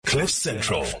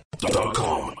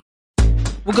CliffCentral.com.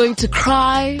 We're going to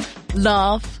cry,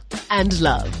 laugh, and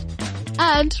love.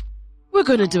 And we're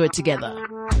going to do it together.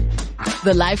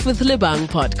 The Life with Lebang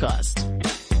podcast.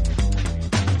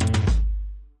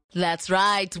 That's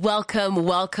right.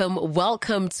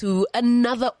 Welcome to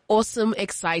another awesome,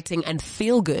 exciting, and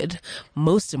feel-good,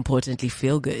 most importantly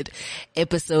feel-good,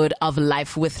 episode of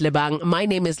Life with Lebang. My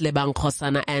name is Lebang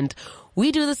Khosana, and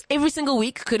we do this every single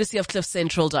week, courtesy of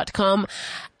CliffCentral.com.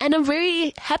 And I'm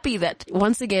very happy that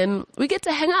once again, we get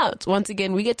to hang out. Once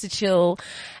again, we get to chill.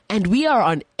 And we are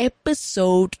on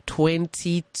episode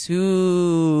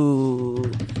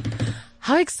 22.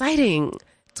 How exciting.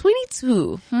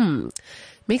 22.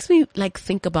 Makes me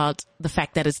think about the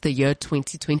fact that it's the year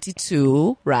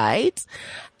 2022, right?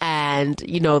 And,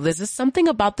 there's just something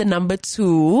about the number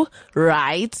 2,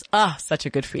 right? Such a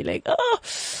good feeling.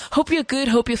 Hope you're good.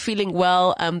 Hope you're feeling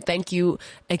well. Thank you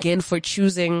again for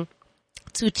choosing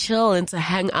to chill and to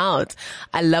hang out.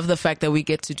 I love the fact that we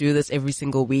get to do this every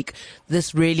single week.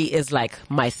 This really is like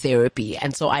my therapy.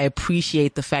 And so I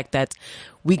appreciate the fact that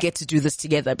we get to do this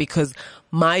together, because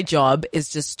my job is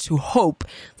just to hope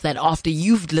that after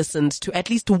you've listened to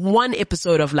at least one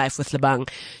episode of Life with Lebang,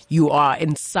 you are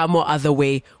in some or other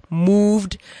way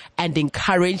moved and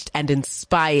encouraged and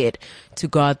inspired to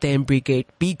go out there and to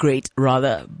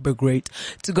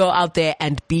go out there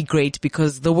and be great,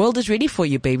 because the world is ready for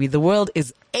you, baby. The world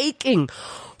is aching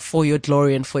for your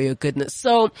glory and for your goodness.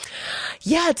 So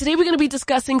yeah, today we're going to be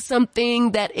discussing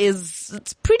something that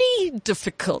it's pretty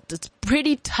difficult. It's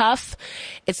pretty tough.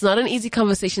 It's not an easy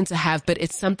conversation to have, but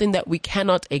it's something that we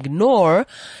cannot ignore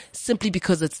simply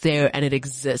because it's there and it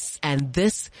exists. And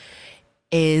this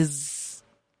is,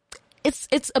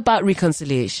 it's about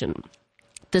reconciliation.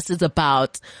 This is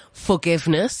about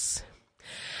forgiveness.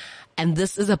 And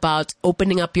this is about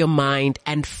opening up your mind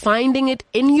and finding it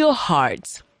in your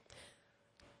heart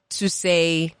to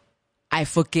say, I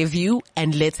forgive you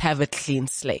and let's have a clean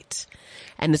slate.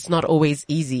 And it's not always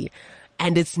easy.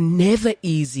 And it's never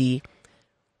easy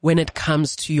when it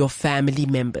comes to your family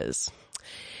members.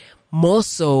 More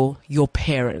so your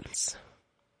parents.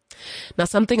 Now,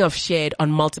 something I've shared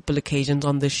on multiple occasions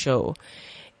on this show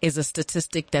is a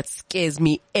statistic that scares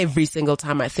me every single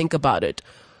time I think about it,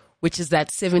 which is that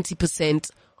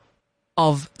 70%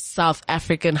 of South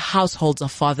African households are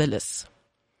fatherless.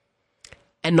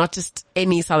 And not just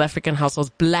any South African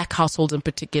households, black households in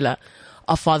particular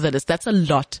are fatherless. That's a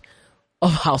lot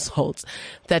of households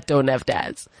that don't have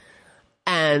dads.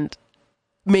 And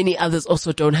many others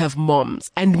also don't have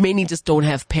moms. And many just don't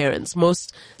have parents.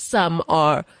 Some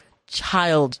are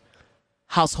child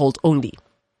household only.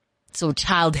 So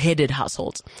child-headed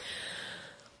households.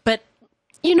 But,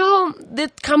 there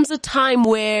comes a time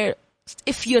where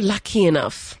if you're lucky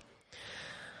enough,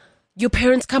 your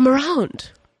parents come around.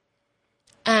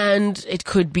 And it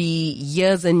could be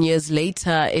years and years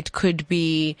later. It could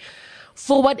be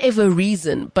for whatever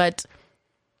reason. But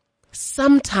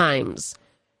sometimes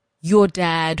your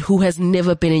dad, who has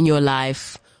never been in your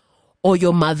life, or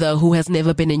your mother, who has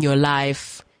never been in your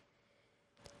life,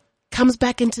 comes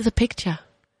back into the picture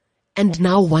and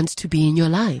now wants to be in your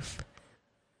life.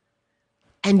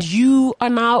 And you are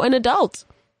now an adult.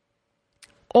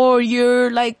 Or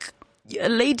you're like a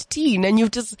late teen and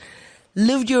you've just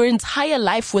lived your entire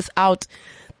life without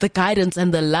the guidance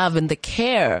and the love and the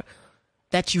care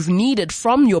that you've needed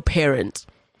from your parent.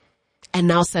 And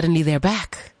now suddenly they're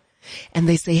back and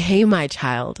they say, hey, my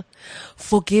child,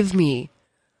 forgive me.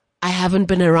 I haven't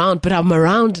been around, but I'm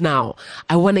around now.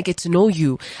 I want to get to know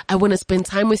you. I want to spend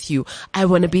time with you. I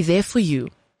want to be there for you.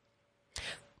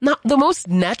 Now, the most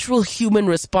natural human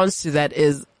response to that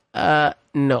is,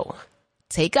 no.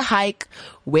 Take a hike.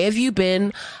 Where have you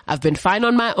been? I've been fine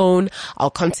on my own. I'll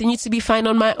continue to be fine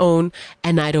on my own,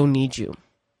 and I don't need you.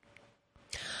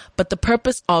 But the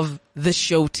purpose of the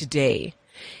show today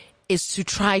is to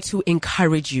try to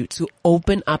encourage you to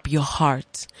open up your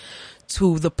heart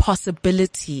to the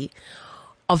possibility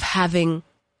of having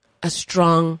a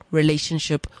strong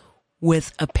relationship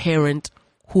with a parent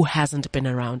who hasn't been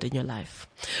around in your life.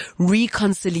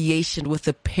 Reconciliation with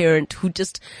a parent who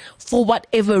just, for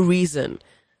whatever reason,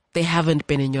 they haven't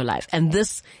been in your life. And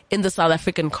this, in the South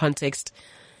African context,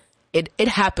 it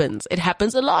happens. It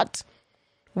happens a lot.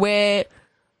 Where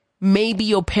maybe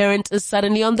your parent is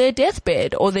suddenly on their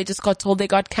deathbed, or they just got told they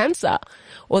got cancer,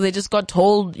 or they just got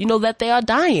told, that they are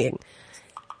dying.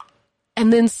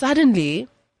 And then suddenly,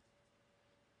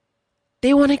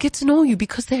 they want to get to know you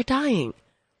because they're dying.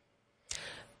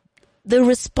 The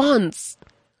response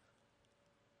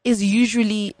is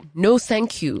usually no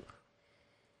thank you.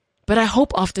 But I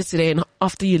hope after today and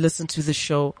after you listen to the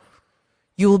show,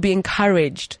 you will be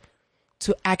encouraged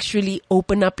to actually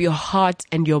open up your heart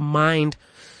and your mind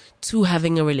to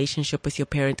having a relationship with your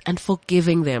parent and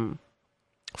forgiving them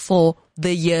for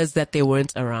the years that they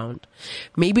weren't around.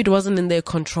 Maybe it wasn't in their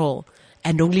control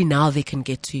and only now they can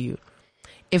get to you.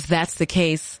 If that's the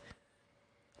case,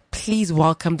 please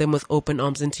welcome them with open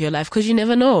arms into your life, because you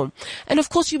never know. And of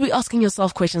course, you'll be asking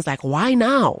yourself questions like, why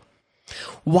now?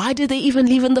 Why did they even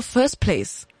leave in the first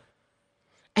place?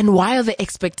 And why are the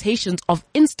expectations of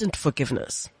instant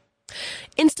forgiveness?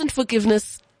 Instant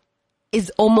forgiveness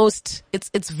is almost,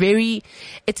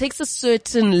 it takes a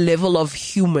certain level of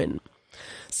human.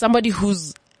 Somebody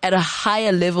who's at a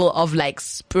higher level of like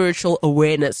spiritual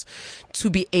awareness to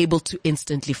be able to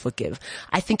instantly forgive.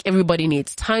 I think everybody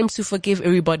needs time to forgive.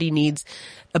 Everybody needs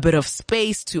a bit of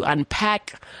space to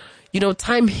unpack.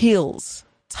 Time heals.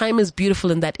 Time is beautiful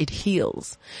in that it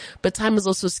heals. But time is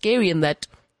also scary in that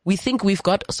we think we've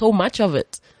got so much of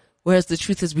it, whereas the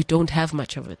truth is we don't have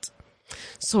much of it.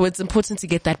 So it's important to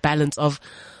get that balance of,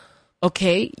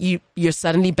 okay, you're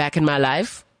suddenly back in my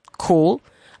life. Cool.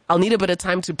 I'll need a bit of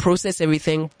time to process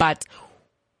everything, but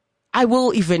I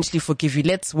will eventually forgive you.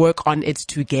 Let's work on it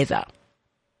together.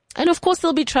 And of course,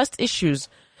 there'll be trust issues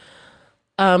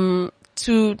to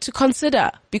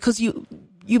consider, because you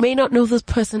may not know this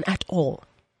person at all.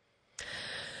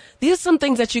 These are some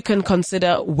things that you can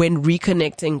consider when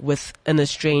reconnecting with an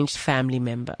estranged family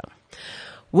member.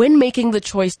 When making the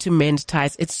choice to mend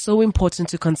ties, it's so important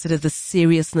to consider the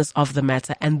seriousness of the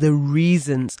matter and the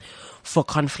reasons for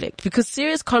conflict, because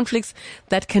serious conflicts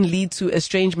that can lead to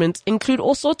estrangement include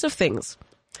all sorts of things: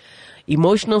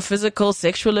 emotional, physical,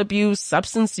 sexual abuse,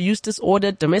 substance use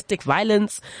disorder, domestic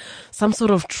violence, some sort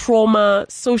of trauma,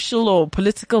 social or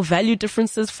political value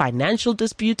differences, financial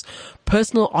disputes,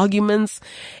 personal arguments,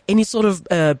 any sort of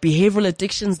behavioral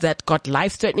addictions that got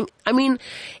life-threatening. I mean,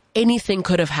 anything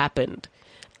could have happened.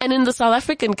 And in the South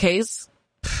African case,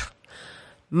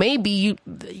 maybe,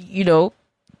 the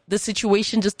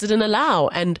situation just didn't allow.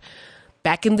 And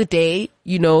back in the day,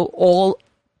 all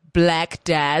black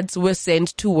dads were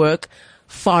sent to work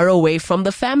far away from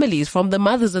the families, from the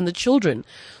mothers and the children.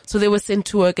 So they were sent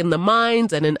to work in the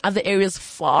mines and in other areas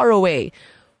far away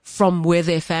from where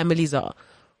their families are.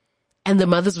 And the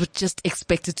mothers were just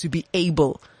expected to be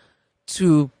able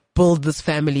to build this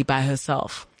family by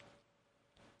herself.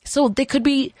 So there could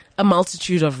be a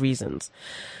multitude of reasons.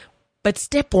 But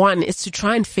step one is to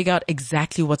try and figure out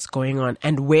exactly what's going on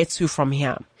and where to from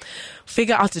here.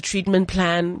 Figure out a treatment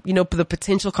plan, the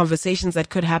potential conversations that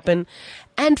could happen,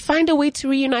 and find a way to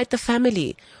reunite the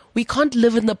family. We can't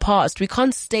live in the past. We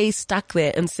can't stay stuck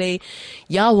there and say,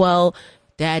 yeah, well,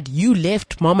 Dad, you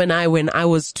left Mom and I when I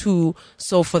was 2.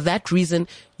 So for that reason,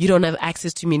 you don't have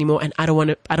access to me anymore. And I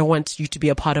don't want you to be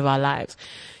a part of our lives.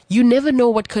 You never know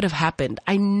what could have happened.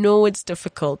 I know it's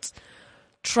difficult.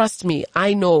 Trust me,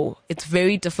 I know it's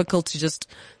very difficult to just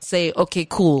say, okay,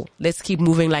 cool, let's keep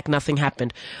moving like nothing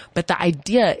happened. But the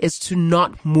idea is to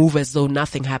not move as though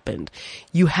nothing happened.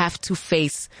 You have to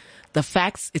face the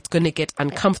facts. It's going to get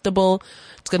uncomfortable.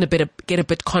 It's going to get a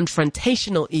bit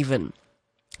confrontational even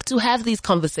to have these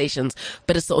conversations,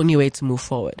 but it's the only way to move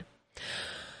forward.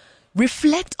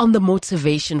 Reflect on the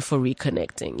motivation for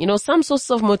reconnecting. Some sources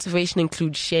of motivation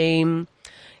include shame,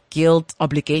 guilt,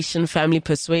 obligation, family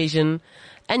persuasion,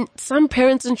 and some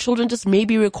parents and children just may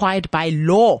be required by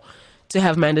law to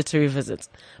have mandatory visits.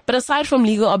 But aside from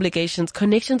legal obligations,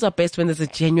 connections are best when there's a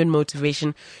genuine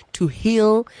motivation to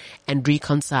heal and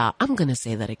reconcile. I'm going to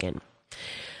say that again.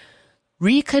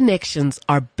 Reconnections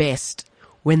are best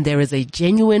when there is a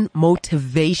genuine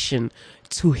motivation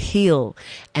to heal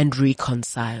and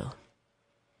reconcile.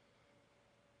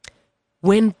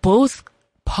 When both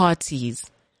parties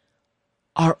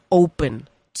are open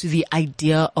to the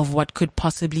idea of what could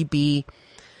possibly be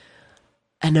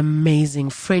an amazing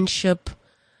friendship,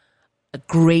 a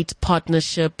great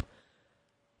partnership,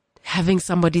 having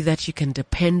somebody that you can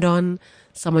depend on,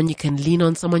 someone you can lean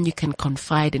on, someone you can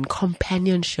confide in,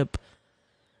 companionship.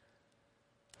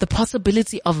 The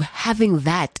possibility of having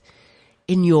that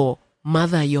in your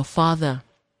mother, your father,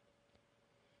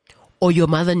 or your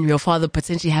mother and your father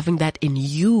potentially having that in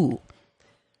you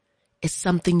is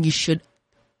something you should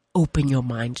open your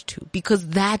mind to, because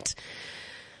that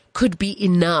could be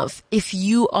enough if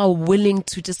you are willing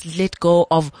to just let go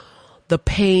of the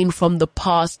pain from the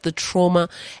past, the trauma.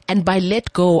 And by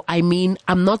let go, I mean,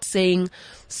 I'm not saying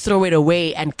throw it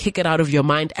away and kick it out of your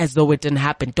mind as though it didn't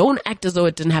happen. Don't act as though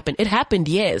it didn't happen. It happened,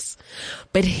 yes,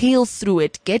 but heal through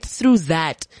it. Get through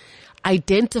that.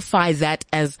 Identify that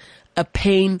as a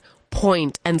pain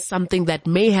point and something that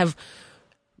may have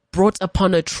brought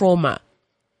upon a trauma.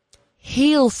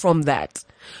 Heal from that.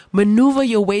 Maneuver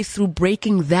your way through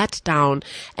breaking that down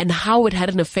and how it had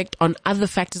an effect on other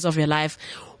factors of your life.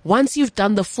 Once you've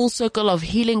done the full circle of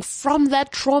healing from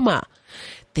that trauma,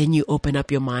 then you open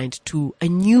up your mind to a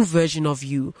new version of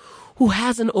you who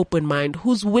has an open mind,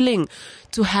 who's willing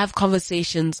to have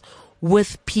conversations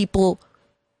with people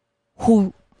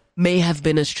who may have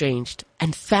been estranged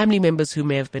and family members who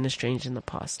may have been estranged in the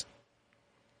past.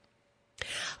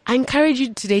 I encourage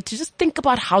you today to just think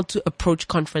about how to approach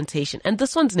confrontation. And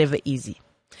this one's never easy.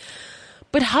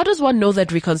 But how does one know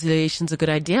that reconciliation is a good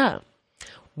idea?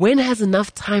 When has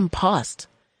enough time passed?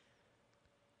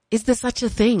 Is there such a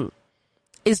thing?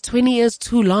 Is 20 years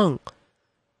too long?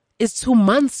 Is 2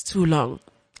 months too long?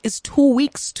 Is 2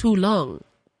 weeks too long?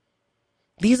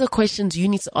 These are questions you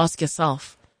need to ask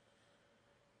yourself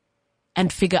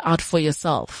and figure out for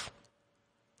yourself.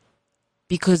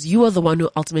 Because you are the one who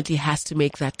ultimately has to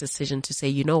make that decision to say,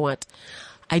 you know what?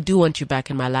 I do want you back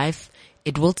in my life.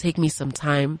 It will take me some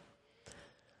time,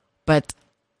 but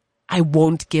I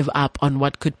won't give up on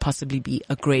what could possibly be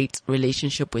a great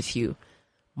relationship with you,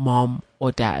 mom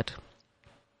or dad.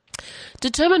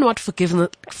 Determine what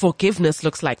forgiveness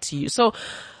looks like to you. So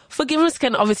forgiveness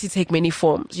can obviously take many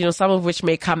forms, some of which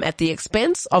may come at the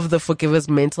expense of the forgiver's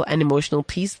mental and emotional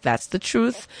peace. That's the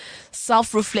truth.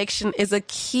 Self-reflection is a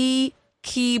key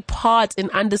part in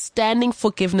understanding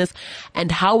forgiveness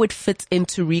and how it fits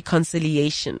into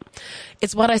reconciliation.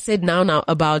 It's what I said now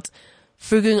about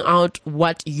figuring out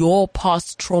what your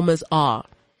past traumas are,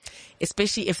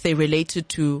 especially if they related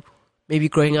to maybe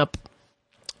growing up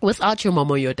without your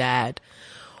mom or your dad,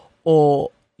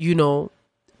 or,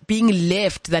 being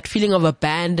left, that feeling of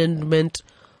abandonment,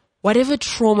 whatever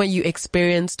trauma you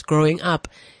experienced growing up.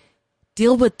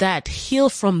 Deal with that, heal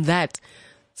from that,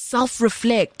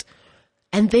 self-reflect,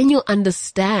 and then you'll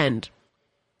understand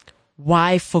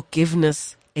why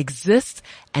forgiveness exists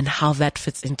and how that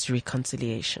fits into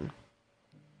reconciliation.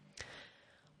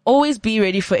 Always be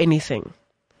ready for anything.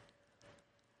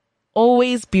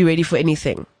 Always be ready for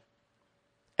anything.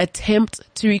 Attempt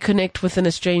to reconnect with an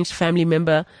estranged family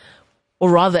member, or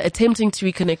rather attempting to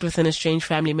reconnect with an estranged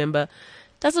family member,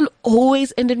 doesn't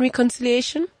always end in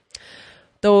reconciliation.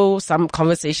 Though some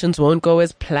conversations won't go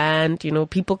as planned,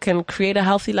 people can create a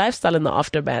healthy lifestyle in the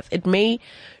aftermath. It may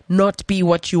not be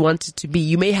what you want it to be.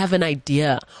 You may have an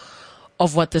idea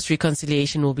of what this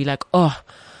reconciliation will be like. Oh,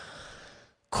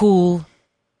 cool.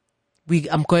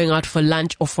 I'm going out for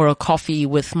lunch or for a coffee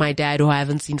with my dad who I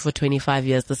haven't seen for 25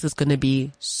 years. This is going to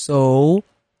be so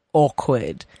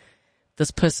awkward. This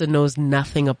person knows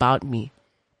nothing about me.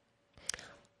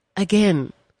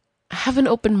 Again, have an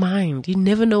open mind. You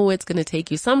never know where it's going to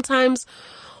take you. Sometimes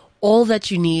all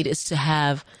that you need is to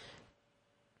have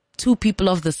two people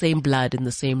of the same blood in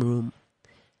the same room,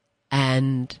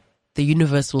 and the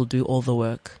universe will do all the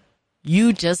work.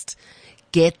 You just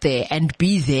get there and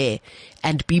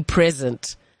be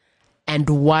present and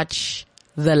watch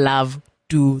the love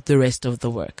do the rest of the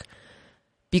work.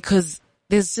 Because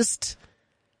there's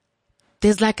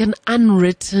like an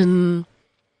unwritten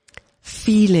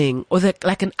feeling, or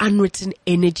like an unwritten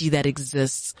energy that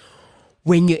exists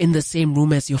when you're in the same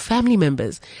room as your family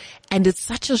members. And it's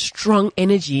such a strong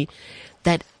energy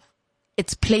that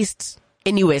it's placed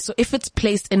anywhere. So if it's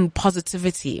placed in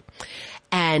positivity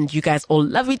and you guys all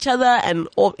love each other and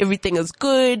everything is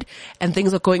good and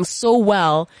things are going so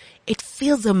well, it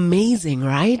feels amazing,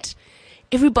 right?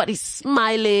 Everybody's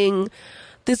smiling.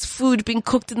 There's food being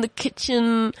cooked in the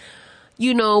kitchen.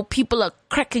 People are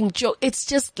cracking jokes. It's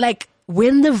just like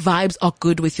when the vibes are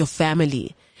good with your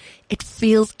family, it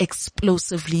feels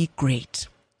explosively great.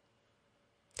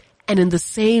 And in the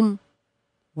same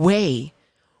way,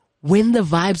 when the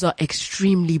vibes are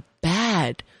extremely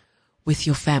bad with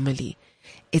your family,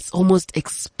 it's almost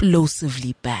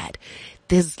explosively bad.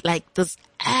 There's like this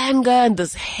anger and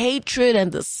this hatred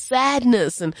and this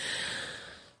sadness, and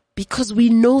because we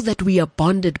know that we are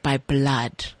bonded by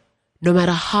blood, no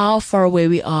matter how far away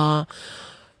we are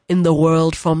in the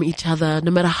world from each other,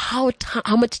 no matter how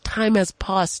much time has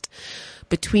passed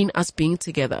between us being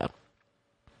together,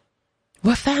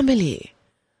 we're family.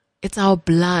 It's our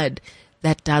blood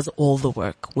that does all the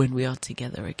work when we are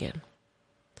together again.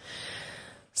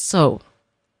 So,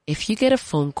 if you get a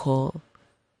phone call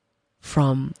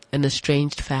from an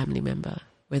estranged family member,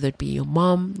 whether it be your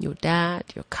mom, your dad,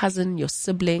 your cousin, your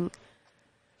sibling,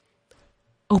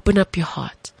 open up your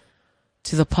heart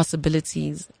to the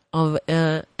possibilities of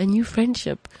a new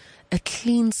friendship, a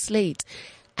clean slate,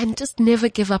 and just never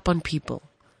give up on people.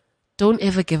 Don't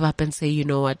ever give up and say, you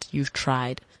know what, you've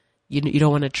tried. You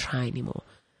don't want to try anymore.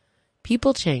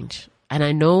 People change. And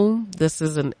I know this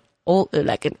is an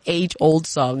like an age-old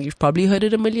song. You've probably heard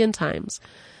it a million times.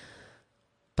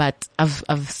 But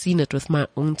I've seen it with my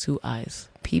own two eyes.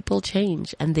 People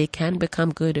change and they can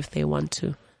become good if they want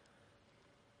to.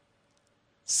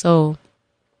 So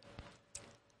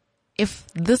if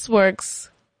this works,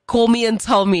 call me and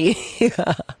tell me.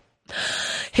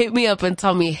 Hit me up and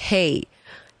tell me, hey,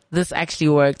 this actually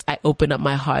worked. I opened up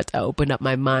my heart. I opened up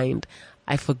my mind.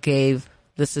 I forgave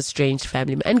this estranged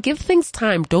family member. And give things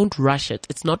time. Don't rush it.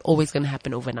 It's not always going to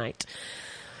happen overnight.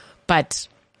 But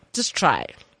just try.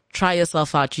 Try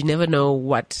yourself out. You never know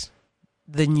what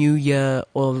the new year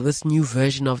or this new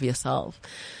version of yourself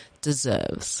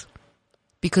deserves.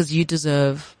 Because you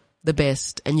deserve the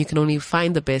best, and you can only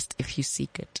find the best if you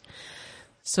seek it.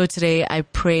 So today I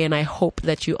pray and I hope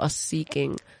that you are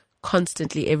seeking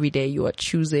constantly. Every day you are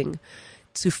choosing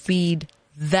to feed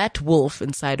that wolf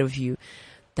inside of you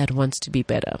that wants to be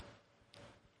better.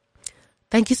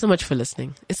 Thank you so much for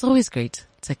listening. It's always great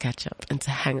to catch up and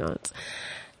to hang out.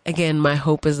 Again, my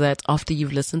hope is that after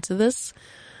you've listened to this,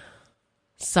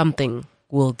 something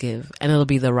will give and it'll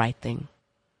be the right thing.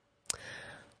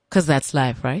 'Cause that's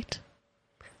life, right?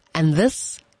 And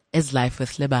this is Life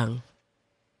with Lebang.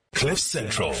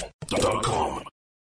 CliffCentral.com